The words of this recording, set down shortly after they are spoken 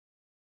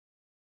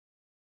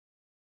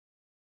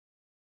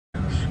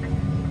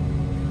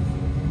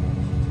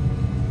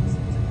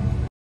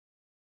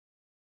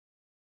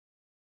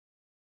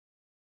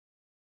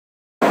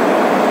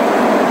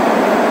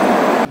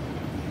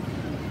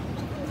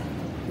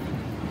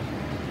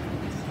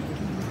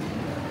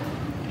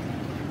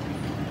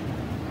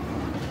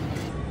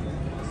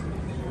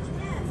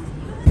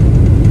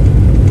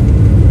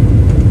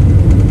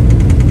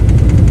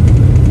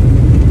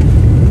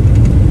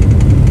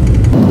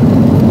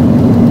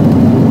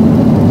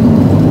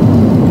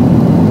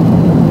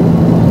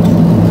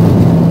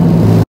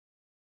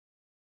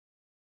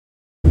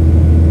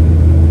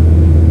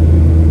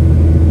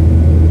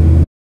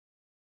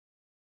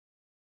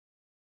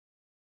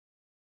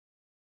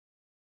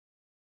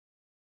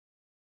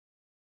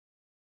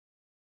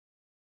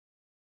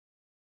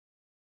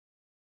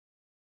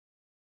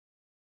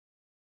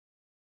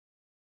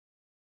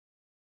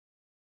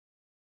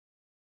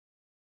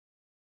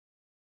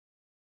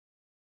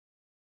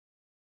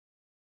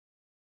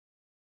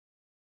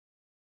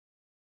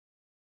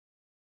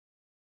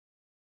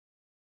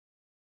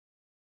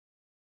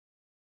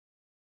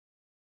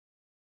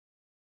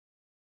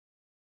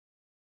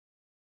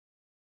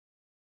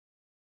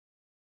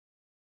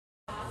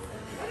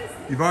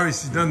You've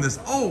obviously done this.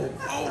 Oh,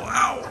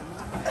 ow.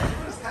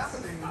 What is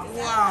happening?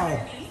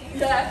 Wow.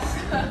 Yes.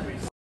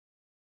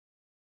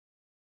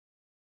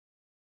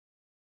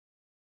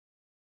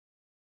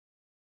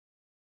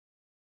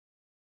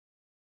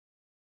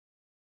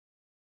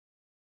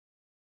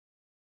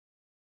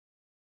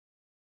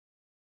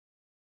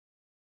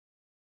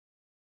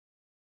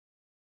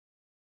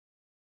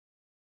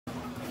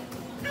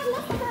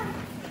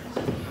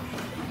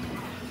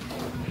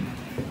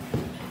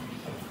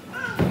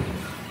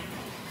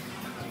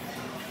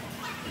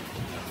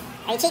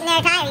 Are you cheating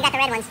there, Ty, or you got the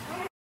red ones?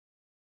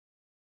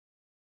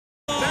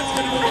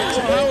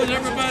 How is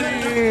everybody?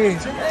 Hey,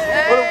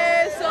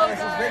 so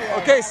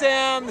good. Okay,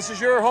 Sam, this is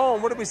your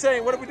home. What are we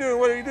saying? What are we doing?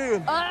 What are you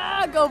doing?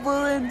 Go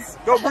Bruins.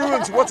 Go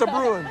Bruins. What's a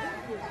Bruin?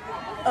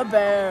 A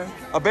bear.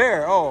 A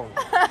bear. Oh.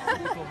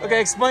 Okay,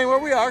 explain where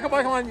we are. Come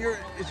on.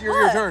 It's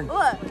your turn.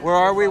 What? Where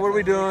are we? What are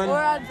we doing? We're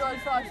at George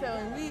Fox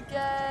Showing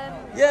Weekend.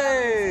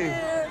 Yay!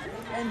 Here,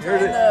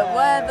 enjoying the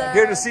weather.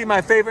 Here to see my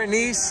favorite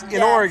niece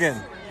in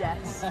Oregon.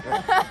 Yes. Oh,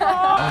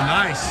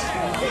 nice.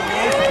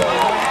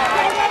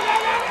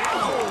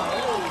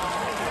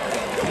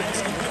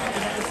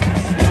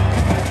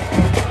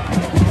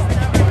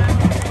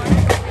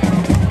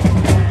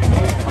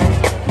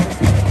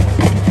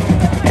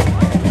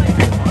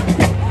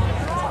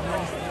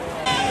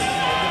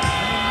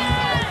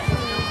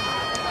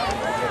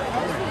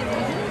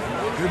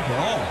 Good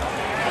ball.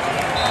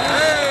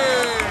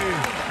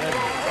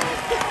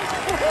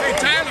 Hey,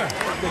 Tyler.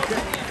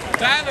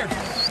 Tyler,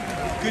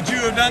 could you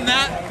have done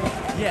that?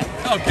 Yeah.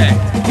 Okay,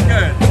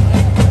 good.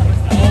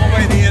 All the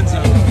way to the end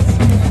zone.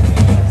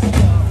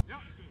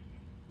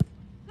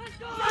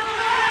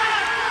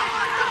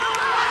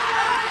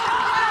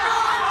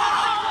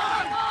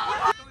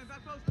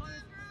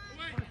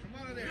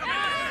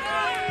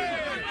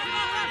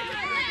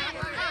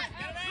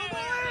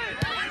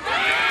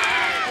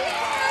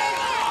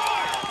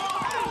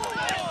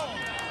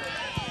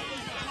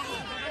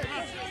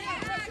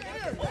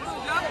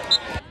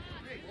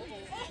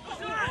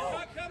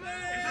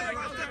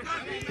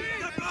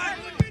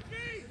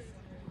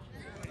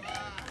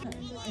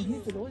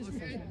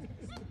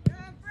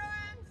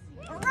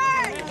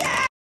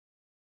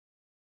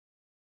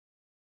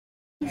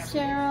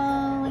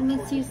 Cheryl, I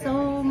miss you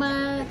so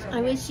much. I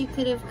wish you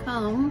could have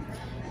come,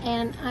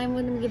 and I'm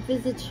going to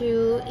visit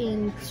you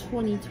in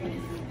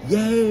 2020.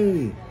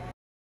 Yay!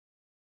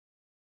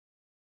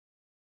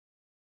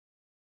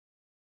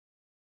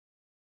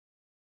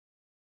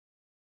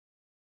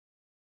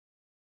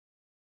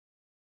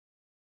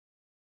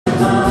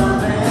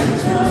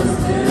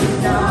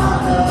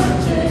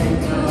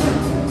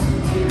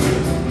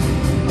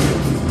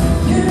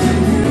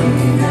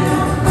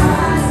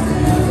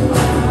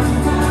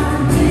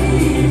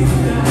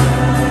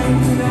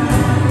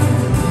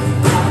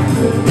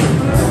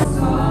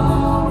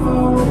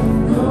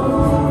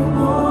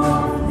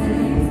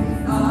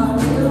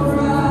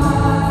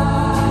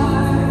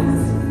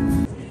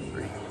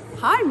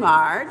 Hi,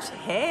 Marge.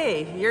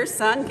 Hey, your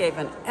son gave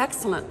an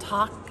excellent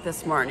talk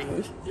this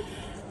morning.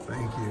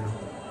 Thank you.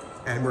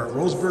 And we're at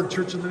Roseburg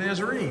Church of the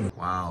Nazarene.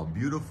 Wow,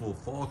 beautiful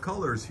fall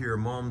colors here,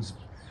 Mom's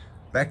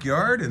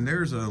backyard. And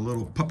there's a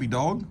little puppy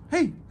dog.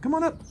 Hey, come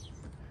on up.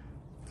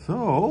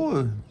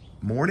 So,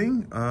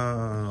 morning,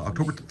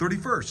 October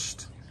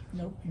 31st.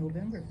 Nope,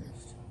 November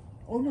 1st.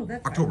 Oh, no,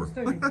 that's October.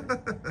 Right, it's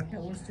 31st. Yeah,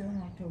 we're still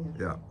in October.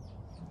 Yeah.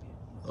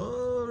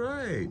 All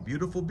right,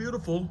 beautiful,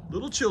 beautiful. A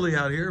little chilly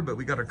out here, but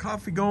we got our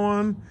coffee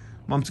going.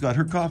 Mom's got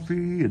her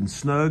coffee and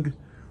snug.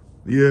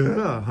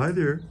 Yeah, hi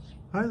there.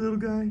 Hi, little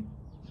guy.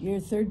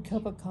 Your third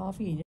cup of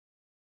coffee. What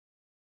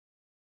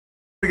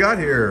we got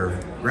here?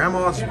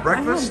 Grandma's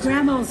breakfast. I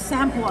have Grandma's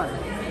sampler.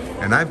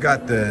 And I've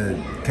got the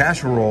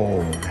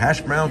casserole,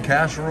 hash brown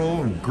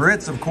casserole and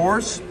grits, of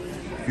course.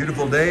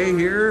 Beautiful day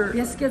here.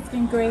 Biscuits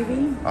and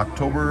gravy.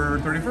 October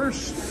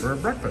 31st for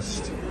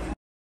breakfast.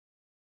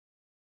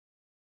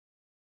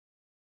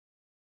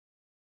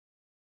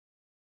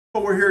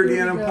 We're here at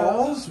Deanna and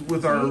Paul's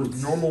with our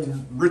normal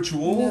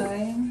ritual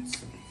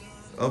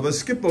of a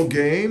Skippo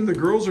game. The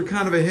girls are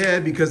kind of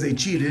ahead because they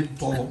cheated,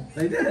 Paul.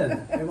 They did.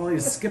 They have all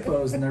these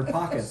Skippos in their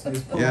pockets.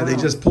 They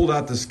just pulled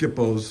out the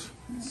Skippos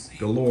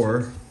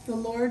galore. The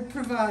Lord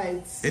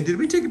provides. And did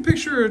we take a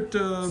picture at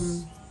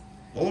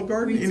Olive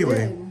Garden?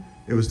 Anyway,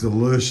 it was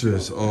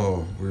delicious.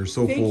 Oh, we were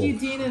so full. Thank you,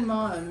 Dean and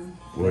Mom.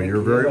 Well,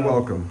 you're very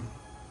welcome.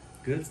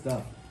 Good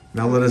stuff.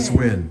 Now let us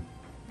win.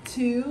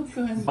 2,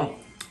 go ahead.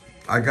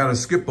 I got a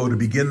Skippo to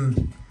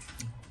begin,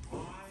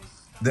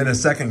 then a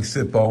second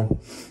Skippo,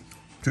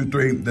 2,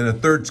 3, then a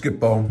third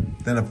Skippo,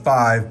 then a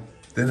 5,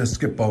 then a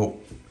Skippo,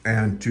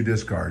 and 2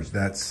 discards.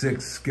 That's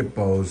 6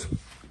 Skippos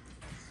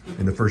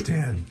in the first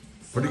hand.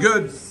 Pretty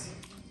good.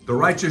 The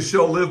righteous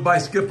shall live by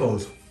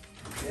Skippos.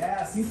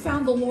 Yes. You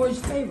found the Lord's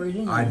favor,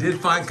 didn't you? I did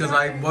find, because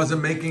I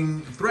wasn't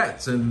making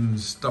threats and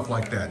stuff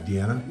like that,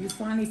 Deanna. You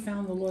finally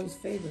found the Lord's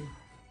favor.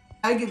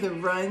 I get the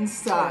run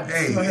stop.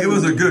 Hey, it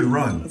was a good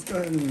run. Let's go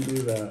ahead and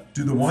do that.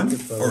 Do the 1?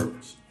 Skippo. Or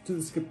do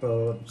the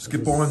Skippo.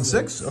 Skippo and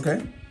 6?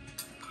 Okay.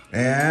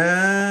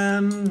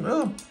 And,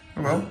 oh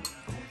well.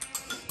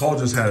 Paul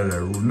just had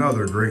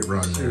another great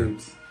run there. All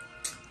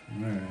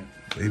right.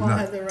 They've Paul not-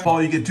 had the run.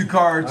 Paul, you get 2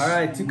 cards. All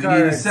right, 2 We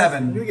cards. need a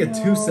 7. I'm gonna get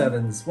 2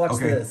 sevens. Watch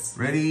Okay, this.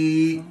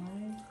 ready?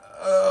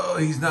 Oh,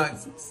 he's not.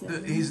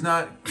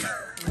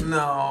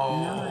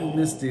 No.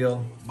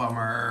 Misdeal.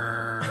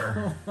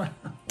 Bummer.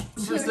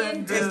 It's a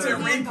 100%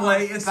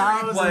 replay. It's a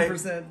replay.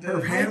 1000% Her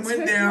dead. hand went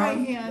My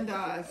down. hand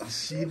off.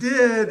 She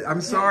did.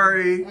 I'm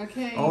sorry.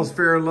 Okay. All's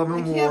fair in love I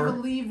and can't war.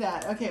 believe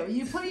that. Okay, well,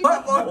 you put your.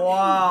 What?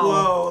 Wow.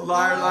 Whoa,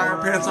 liar,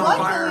 liar, pants on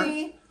fire.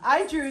 Luckily,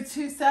 I drew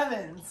 2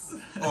 sevens.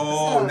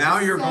 Oh, now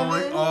you're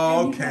going. 7,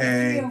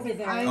 Okay.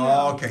 I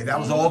know. Okay, that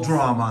was all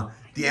drama.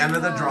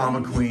 Deanna, the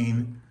drama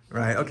queen.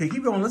 Right. Okay,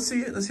 keep going. Let's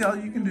see it. Let's see how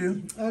you can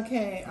do.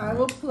 Okay, I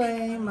will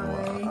play my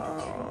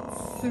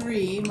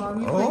 3. Mom,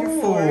 you play your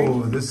 4.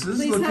 Oh, this is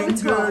Please have looking a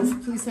 12.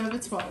 good. Please have a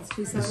 12.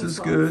 Please have This a 12. is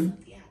good.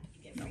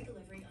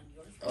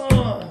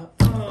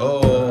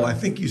 Oh, I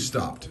think you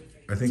stopped.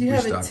 I think Do you we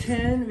have a stopped.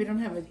 10? We don't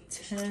have a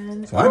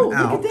 10. So I'm oh,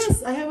 out. look at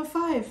this. I have a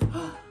 5.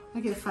 I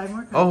get 5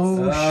 more cards. Oh,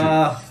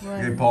 shit.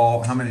 1, Okay,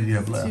 Paul, how many do you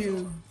have left?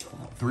 2,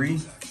 3?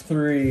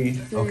 3.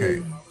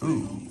 Okay.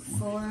 Ooh.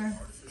 4,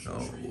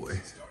 Oh, boy.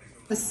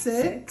 a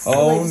 6.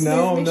 Oh, Wait, six,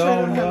 no, make sure I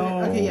don't no, have no.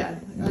 it. Okay, yeah.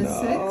 A 6.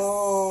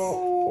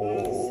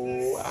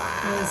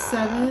 And a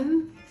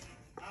 7.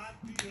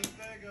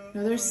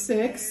 Another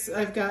 6.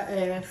 I've got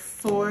a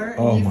 4. And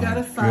Oh, you've my got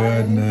a 5.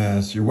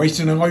 goodness. You're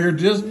wasting all your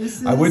This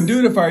discs. I wouldn't is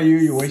do it if I were you.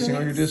 You're wasting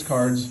all your 6.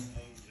 discards.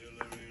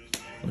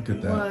 Look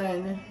at that.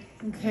 1.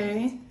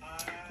 Okay.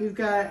 We've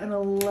got an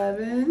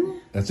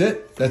 11. That's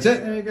it? That's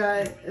it? And we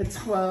got a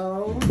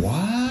 12.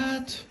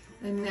 What?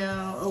 And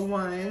now a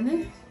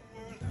 1.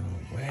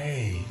 No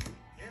way.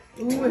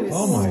 Ooh, and a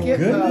Oh, my skip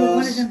goodness. bow.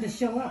 wanted them to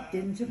show up,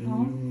 didn't you,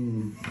 Paul?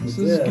 This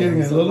Yeah, is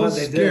getting a so little glad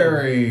they did.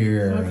 scary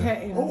here.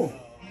 Okay. Oh,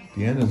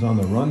 Deanna's on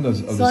the run of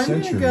So the I'm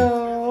century. gonna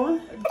go.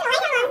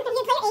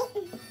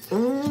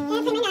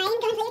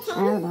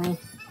 Oh boy.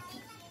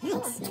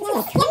 Nice. This is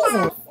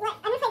crazy.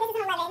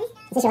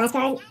 Is this your last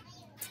card?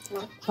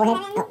 Forehead? Oh, no,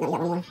 you got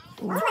one more.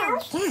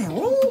 Golly.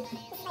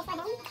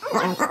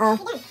 Uh-oh.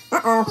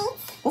 Uh-oh.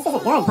 This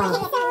isn't good, Paul.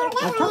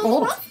 I don't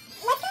believe it.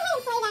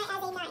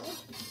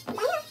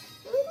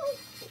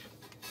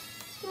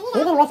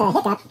 Even with a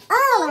hiccup.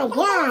 Oh my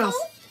gosh.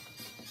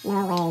 No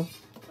way.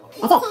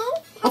 That's it.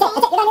 That's it.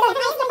 That's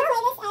it.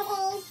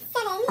 You're done.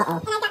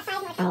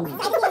 You're done.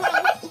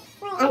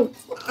 Uh-oh. Oh my.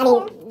 I mean,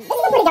 this is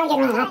a pretty darn good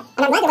run, huh?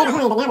 And I'm glad they're way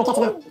behind, but now we're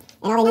catching up.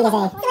 And all they need is a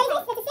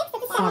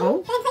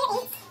 7.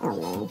 Oh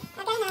man.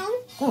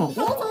 Good.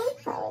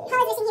 Uh-oh.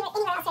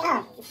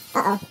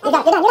 You're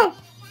done. You're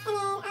done.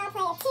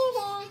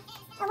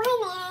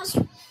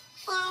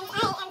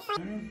 You're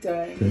done.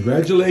 Done.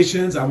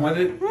 Congratulations. I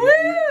wanted. Woo!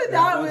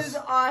 That was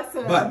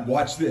awesome. But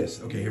watch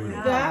this. Okay, here we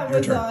go. That Your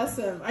was turn.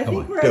 awesome. I Come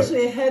think on, we're go.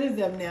 actually ahead of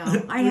them now.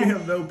 I We had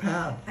have no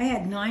path. I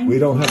had 9. We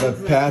don't have a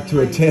path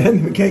to a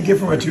 10. We can't get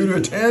from a 2 to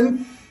a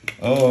 10.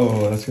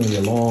 Oh, that's going to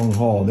be a long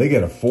haul. They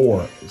get a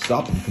 4.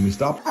 Stop them. Can we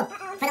stop? Oh,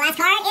 for the last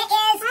card, it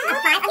is a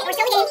 5. Okay, we're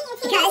still in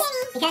the game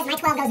because my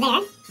 12 goes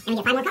there, and we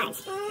get 5 more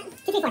cards.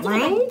 2,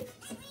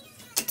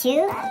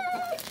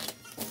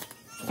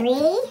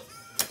 3,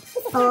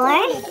 4.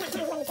 1, 2,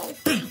 3,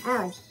 4.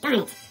 Oh, darn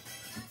it.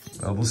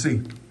 Well, we'll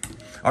see.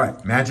 All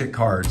right, magic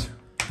cards.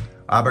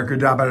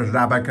 Abracadabra,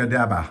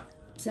 abracadabra.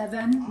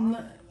 7.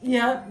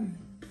 Yep.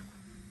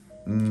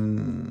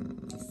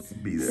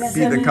 Be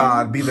the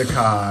cod. Be the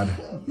cod.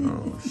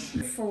 Oh,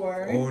 shit.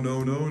 4. Oh,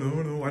 no.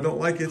 I don't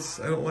like it.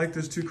 I don't like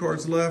there's 2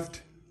 cards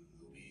left.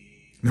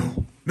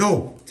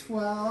 No.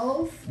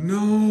 12.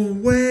 No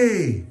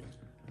way.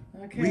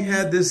 Okay. We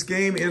had this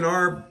game in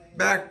our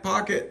back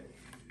pocket.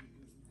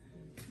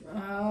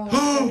 Oh,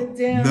 put it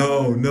down.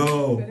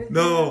 No. Put it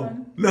down.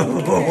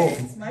 Okay,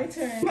 it's my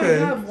turn. He might Okay.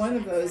 have one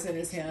of those in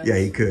his hand. Yeah,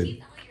 he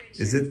could.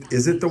 Is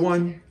it the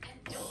one?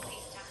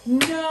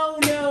 No.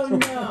 What?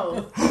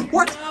 No,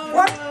 What?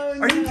 no,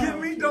 Are you no.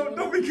 kidding me?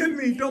 Don't be kidding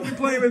me. Don't be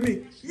playing with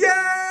me.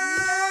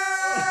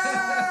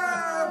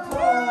 Yeah!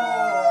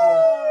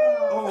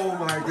 Paul! Oh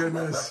my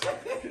goodness.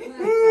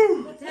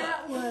 Woo.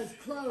 That was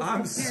close.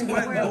 I'm compared to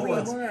sweating where we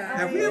bullets. were.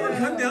 Have we ever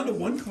come down to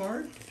 1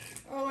 card?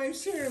 Oh, I'm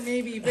sure,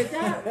 maybe, but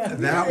that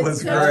That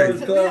was such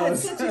great. We had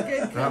such a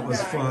good That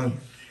was comeback. fun.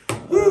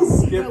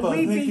 Skip But we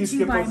Thank beat you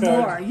Skip by card.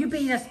 more. You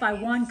beat us by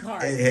 1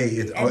 card. Hey,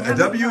 And a how many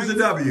W is a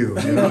cards? W.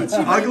 You know,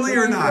 ugly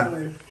or not.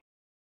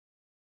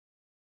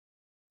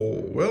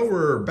 Oh, well,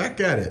 we're back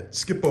at it.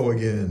 Skippo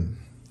again.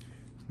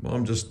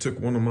 Mom just took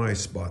one of my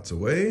spots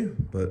away,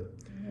 but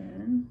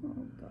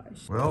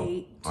well,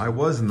 8. I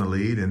was in the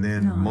lead, and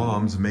then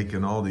Mom's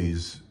making all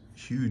these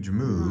huge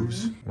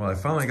moves. Well, I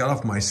finally got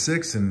off my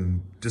 6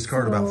 and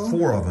discarded about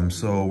 4 of them,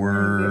 so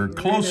we're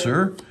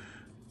closer.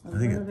 I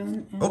think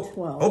 11 and 12.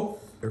 Oh,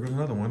 there goes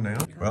another one now.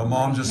 Well,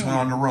 Mom just went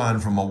on the run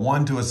from a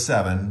 1 to a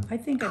 7. I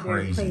think I better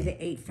play Crazy.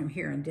 the 8 from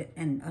here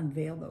and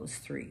unveil those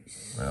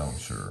 3s. Well,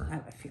 sure. I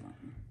have a feeling.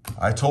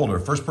 I told her,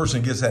 first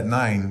person gets that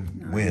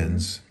 9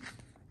 wins.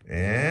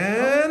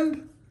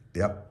 And,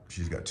 yep,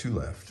 she's got 2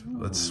 left.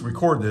 Let's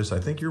record this. I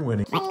think you're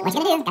winning. Right, what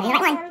you gonna do? Gotta do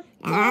the right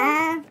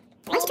one.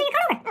 Why don't you turn your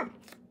card over?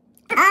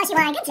 Oh, she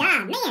won. Good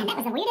job. Man, that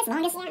was the weirdest,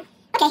 longest. Yeah.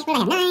 Okay, what do I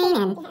have?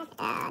 9 and 2.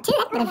 I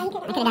could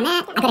have done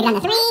that. I could have done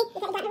the 3. I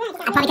probably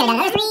could have done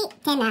another 3.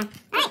 10 now. All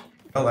right.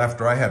 Well,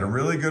 after I had a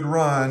really good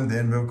run,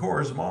 then of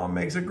course Mom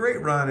makes a great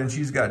run, and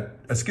she's got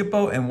a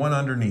skippo and one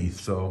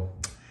underneath. So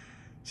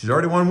she's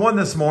already won 1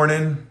 this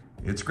morning.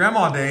 It's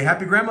Grandma Day.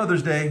 Happy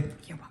Grandmother's Day.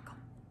 You're welcome.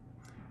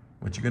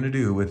 What you gonna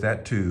do with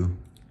that 2?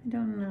 I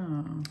don't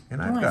know. And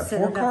I I've wanna got set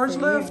 4 it up cards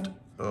for left. you.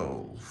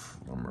 Oh,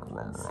 So I'm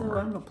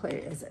going to play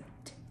it as a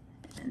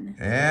 10.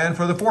 and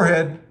for the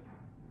forehead.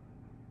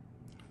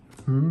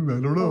 I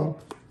don't know.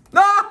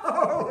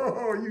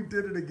 No, you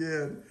did it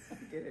again. I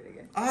did it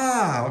again.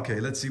 Ah, okay,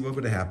 let's see what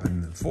would have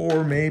happened.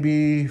 4,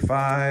 maybe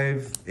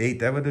 5, 8.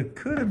 That would have,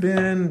 could have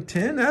been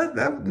 10.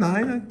 That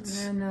 9.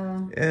 I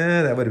know.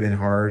 Yeah, that would have been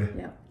hard.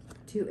 Yeah.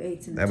 2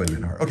 8s and That would have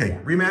 2. been hard. Okay,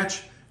 Yeah.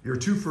 rematch. You're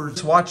 2 for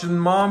watching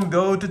Mom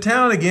go to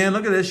town again.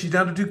 Look at this. She's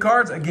down to 2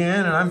 cards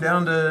again, and I'm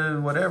down to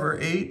whatever,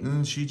 8,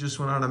 and she just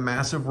went on a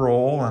massive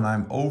roll, and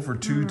I'm 0 for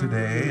 2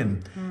 today,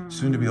 and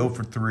soon to be 0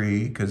 for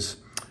 3, because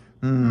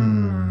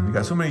you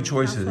got so many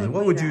choices.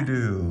 What would you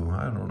do?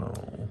 I don't know.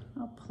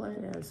 I'll play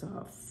it as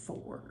a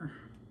 4.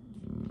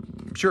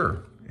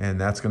 Sure, and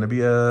that's going to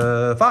be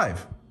a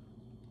 5.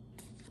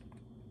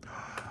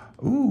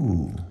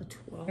 Ooh. A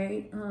 12.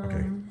 Okay,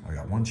 Okay, I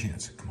got 1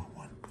 chance. Come on,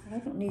 1. I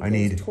don't need I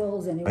need- those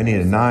 12s anyway. I need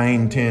a so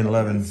 9, I'll 10, play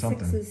 11,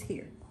 something. 6s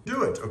here.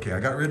 Do it. Okay, I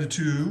got rid of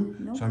 2,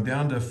 Nope. so I'm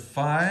down to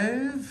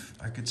 5.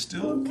 I could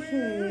still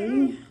Okay,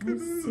 win.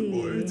 let's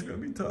Boy, it's see. gonna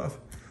be tough.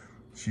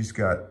 She's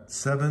got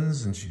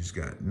 7s and she's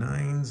got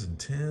 9s and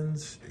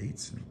 10s,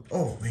 8s. And,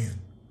 oh man,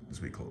 this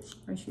will be close.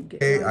 I should get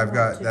Okay, one I've out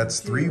got to that's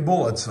the 3 zero.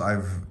 bullets.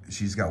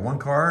 She's got 1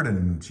 card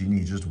and she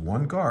needs just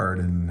 1 card,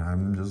 and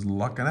I'm just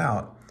lucking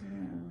out.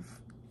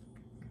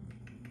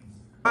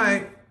 All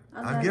right.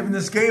 I'm giving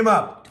this game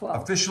up.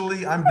 12.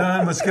 Officially, I'm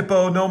done with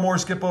Skippo. No more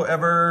Skippo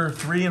ever.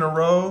 3 in a At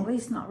row.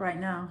 least not right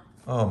now.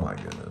 Oh my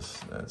goodness,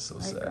 that's so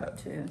I've sad. got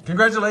 2.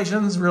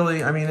 Congratulations,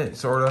 really. I mean it,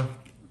 sorta.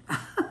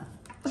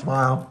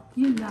 Smile.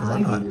 You lie,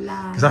 you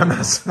lie. Because I'm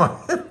not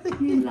smiling.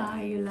 You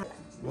lie, you lie.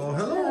 Well,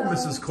 hello,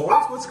 Mrs. Colt.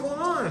 What's going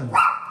on?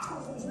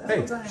 Hey,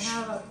 We're going to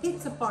have a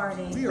pizza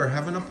party. we are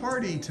having a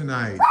party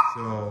tonight.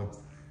 So,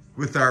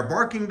 with our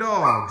barking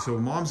dog. So,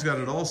 Mom's got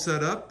it all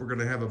set up. We're going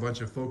to have a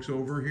bunch of folks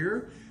over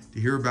here to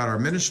hear about our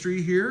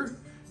ministry here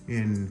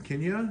in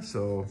Kenya.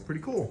 So,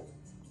 pretty cool.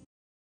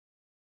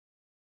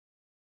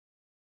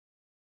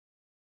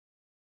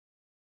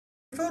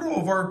 Photo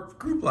of our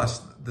group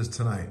this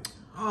tonight.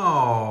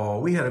 Oh,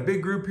 we had a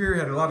big group here,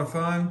 had a lot of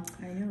fun.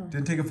 I know.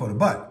 Didn't take a photo,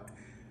 but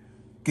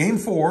game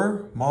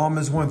 4, Mom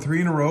has won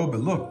 3 in a row,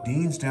 but look,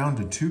 Dean's down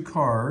to 2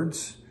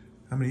 cards.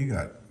 How many you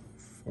got?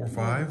 4 or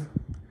 5?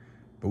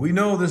 But we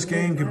know this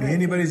game could be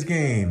anybody's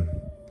game.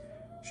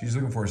 She's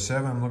looking for a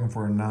 7, I'm looking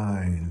for a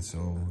 9.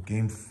 So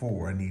game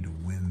 4, I need to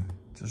win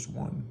just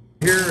 1.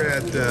 Here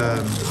at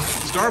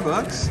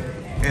Starbucks,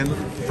 and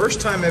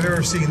first time I've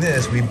ever seen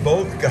this, we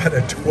both got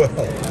a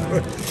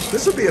 12.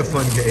 This will be a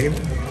fun game.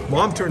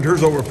 Mom turned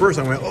hers over first.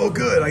 I went, oh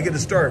good, I get to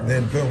start. And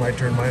then boom, I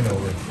turned mine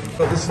over.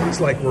 But this looks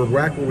like we're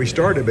back where we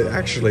started, but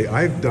actually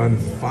I've done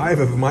 5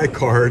 of my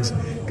cards,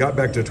 got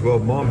back to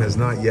 12. Mom has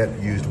not yet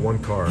used 1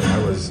 card.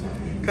 I was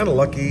kind of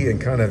lucky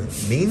and kind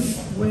of mean.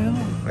 Well,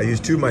 I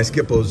used 2 of my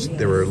Skippos,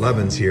 there were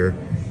 11s here,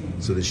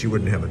 so that she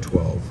wouldn't have a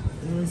 12.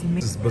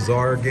 This is a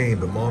bizarre game,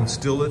 but Mom's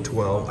still at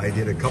 12. I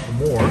did a couple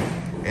more,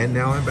 and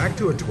now I'm back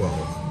to a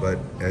 12. But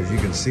as you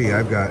can see,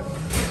 I've got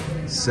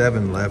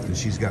 7 left, and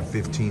she's got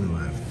 15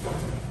 left.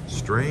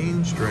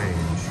 Strange, strange.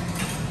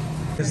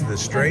 This is the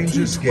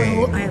strangest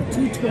game. I have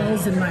 2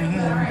 12s in my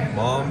hand.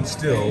 Mom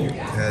still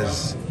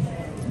has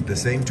the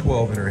same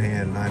 12 in her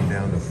hand, and I'm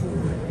down to 4.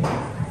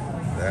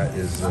 That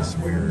is just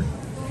weird.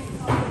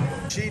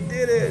 She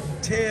did it!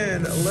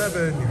 10,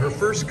 11, her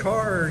first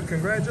card.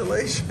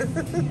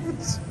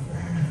 Congratulations.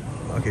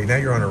 Okay, now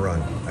you're on a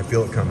run. I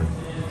feel it coming.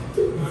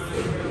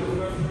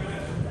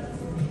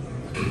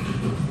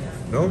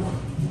 No?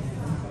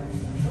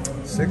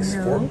 6,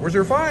 4. Where's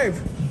her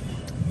 5?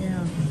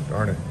 Yeah.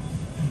 Darn it.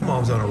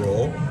 Mom's on a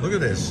roll. Look at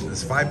this.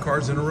 It's 5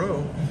 cards in a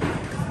row.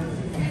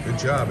 Good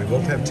job. We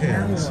both have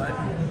 10s.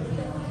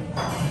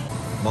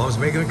 Mom's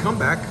making a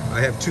comeback.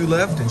 I have 2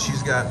 left, and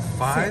she's got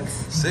 5,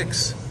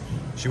 6.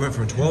 She went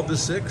from 12 to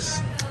 6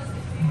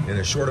 in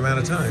a short amount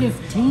of time.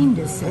 15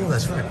 to 6. Oh,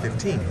 that's right,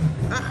 15.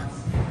 Ah.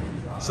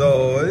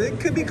 So it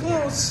could be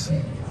close.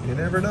 You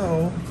never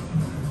know.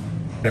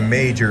 A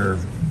major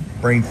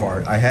brain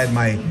fart. I had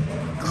my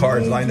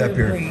cards lined up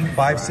here,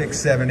 5, 6,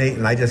 7, 8,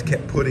 and I just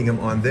kept putting them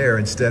on there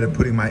instead of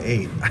putting my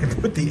 8. I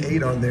put the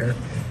 8 on there,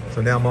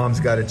 so now Mom's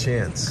got a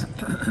chance.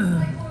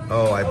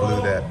 Oh, I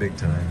blew that big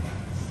time.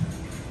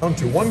 Down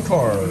to 1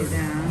 card.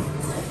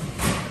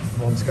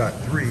 Mom's got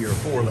 3 or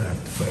 4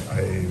 left, but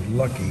I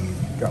lucky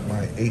got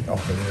my 8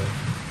 off of there.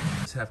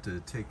 Just have to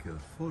take a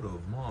photo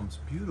of Mom's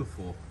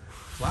beautiful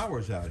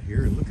flowers out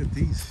here, and look at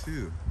these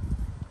too.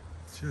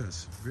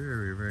 Just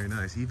very, very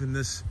nice. Even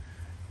this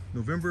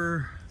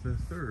November the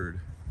 3rd.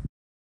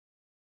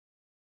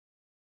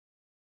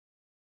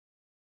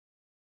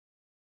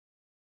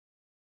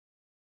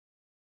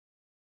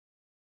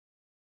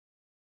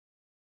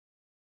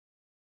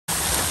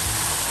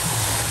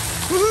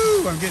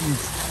 I'm getting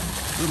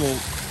little.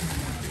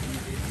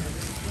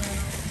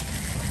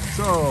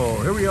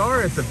 So here we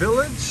are at the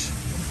village.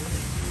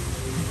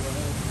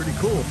 Pretty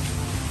cool.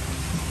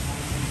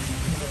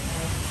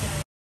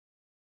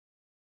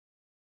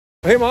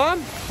 Hey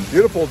Mom,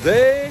 beautiful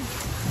day.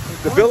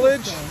 The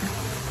village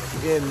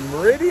in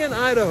Meridian,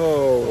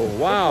 Idaho.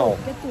 Wow.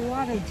 Get the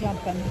water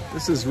jumping.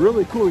 This is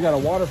really cool. We got a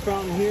water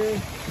fountain here.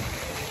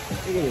 Look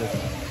at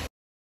this.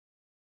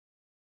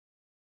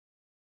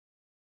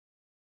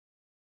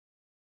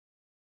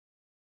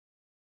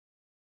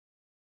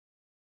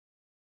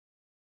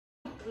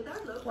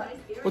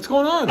 What's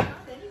going on?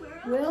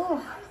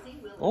 Well,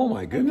 Oh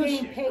my I'm goodness.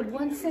 getting paid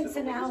 1 cent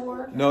an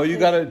hour. No, you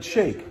got a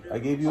shake. I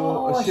gave you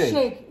a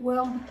shake.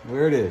 Well,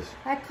 Where it is.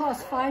 that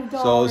costs $5.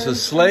 So it's a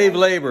slave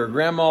labor,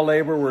 grandma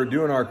labor. We're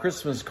doing our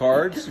Christmas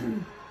cards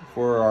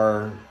for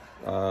our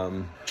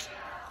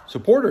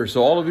supporters.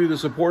 So all of you that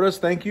support us,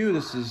 thank you.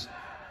 This is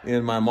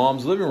in my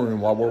mom's living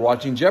room while we're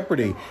watching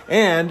Jeopardy.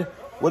 And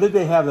what did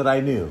they have that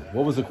I knew?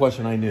 What was the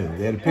question I knew?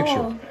 They had a picture.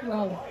 Oh,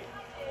 well,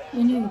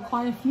 you knew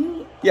quite a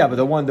few. Yeah, but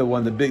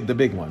the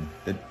big one.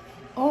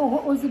 Oh,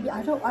 what was it?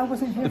 I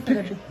wasn't here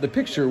for The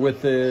picture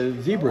with the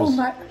zebras.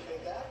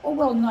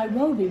 Well,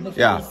 Nairobi. But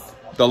Yeah,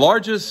 the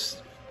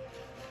largest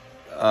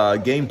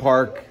game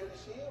park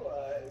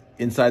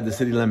inside the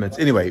city limits.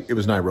 Anyway, it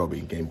was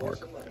Nairobi Game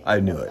Park. I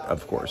knew it,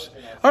 of course.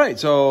 All right,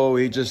 so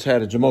we just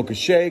had a Jamocha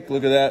shake.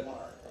 Look at that.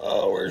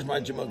 Oh, where's my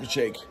Jamocha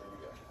shake?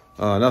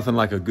 Nothing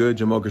like a good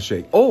Jamocha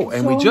shake. Oh,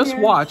 and we just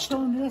watched. Tell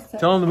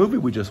them the movie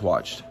we just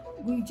watched.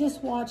 We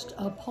just watched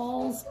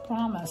Paul's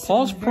Promise.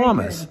 Paul's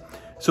Promise.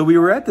 So we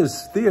were at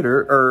this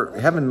theater, or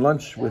having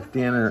lunch with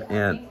Deanna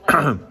and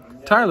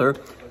Tyler,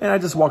 and I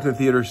just walked to the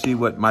theater to see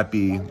what might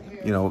be,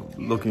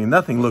 looking.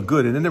 Nothing looked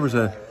good. And then there was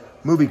a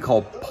movie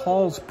called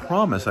Paul's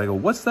Promise. I go,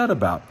 what's that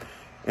about?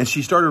 And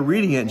she started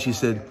reading it, and she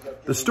said,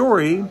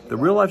 the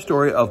real-life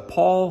story of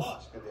Paul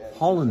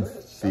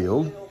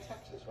Hollenfield.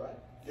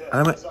 And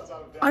I went,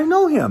 I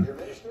know him.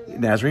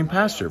 Nazarene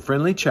pastor,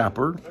 Friendly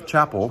Chapel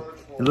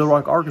in Little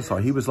Rock, Arkansas.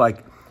 He was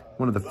like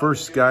one of the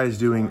first guys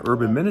doing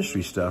urban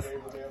ministry stuff.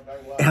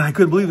 And I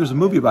couldn't believe there's a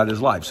movie about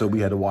his life, so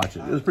we had to watch it.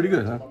 It was pretty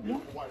good, huh?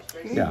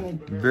 Yeah,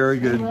 very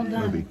good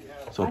movie.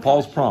 So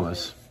Paul's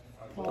Promise.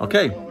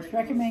 Okay.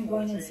 Recommend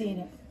going and seeing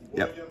it.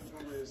 Yep.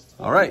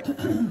 All right.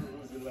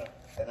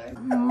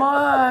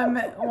 Mom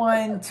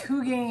won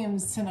 2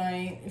 games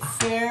tonight,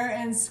 fair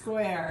and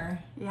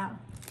square. Yeah.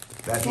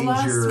 That The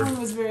last one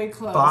was very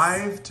close.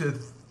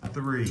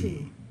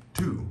 5-3.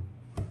 2.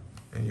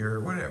 And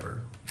you're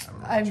whatever.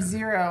 I'm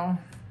 0.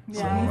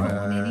 Yeah. I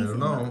don't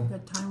know. The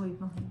time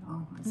we've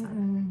I'm sorry.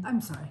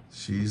 I'm sorry.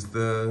 She's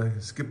the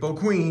Skippo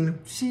Queen.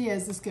 She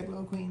is the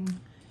Skippo Queen.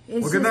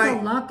 It's Well, good just night.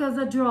 the luck of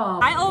the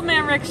draw. Hi, old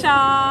man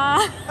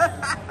rickshaw.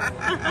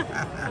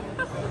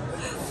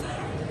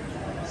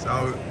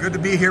 So good to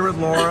be here with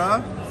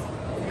Laura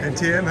and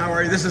Tim. How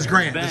are you? This is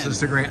Grant. Ben. This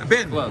is the Grant.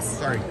 Ben. Close.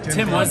 Sorry.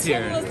 Tim was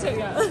here.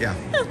 Yeah.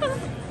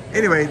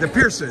 Anyway, the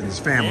Pearsons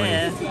family.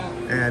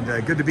 And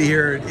good to be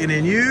here at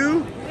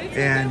NNU.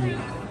 And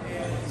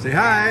say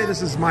hi.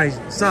 This is my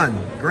son,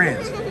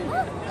 Grant.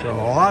 So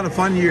a lot of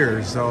fun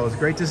years. So it's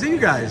great to see you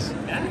guys.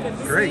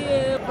 Great.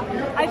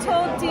 I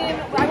told Dean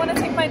I want to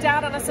take my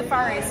dad on a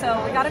safari,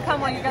 so we got to come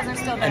while you guys are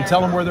still there. And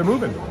tell them where they're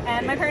moving.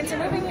 And my parents are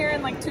moving here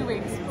in like 2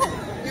 weeks.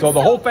 So the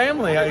whole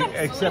family,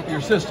 except your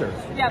sister.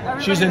 Yeah,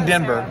 everybody She's in lives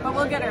Denver. there, but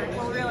we'll get her.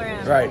 We'll reel her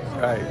in. Right.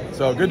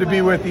 So good to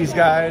be with these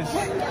guys.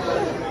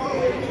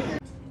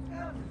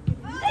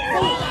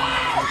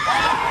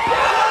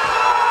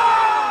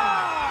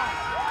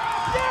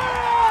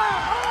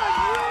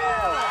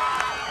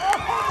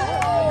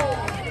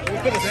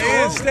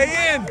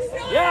 Stay in.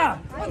 Yeah.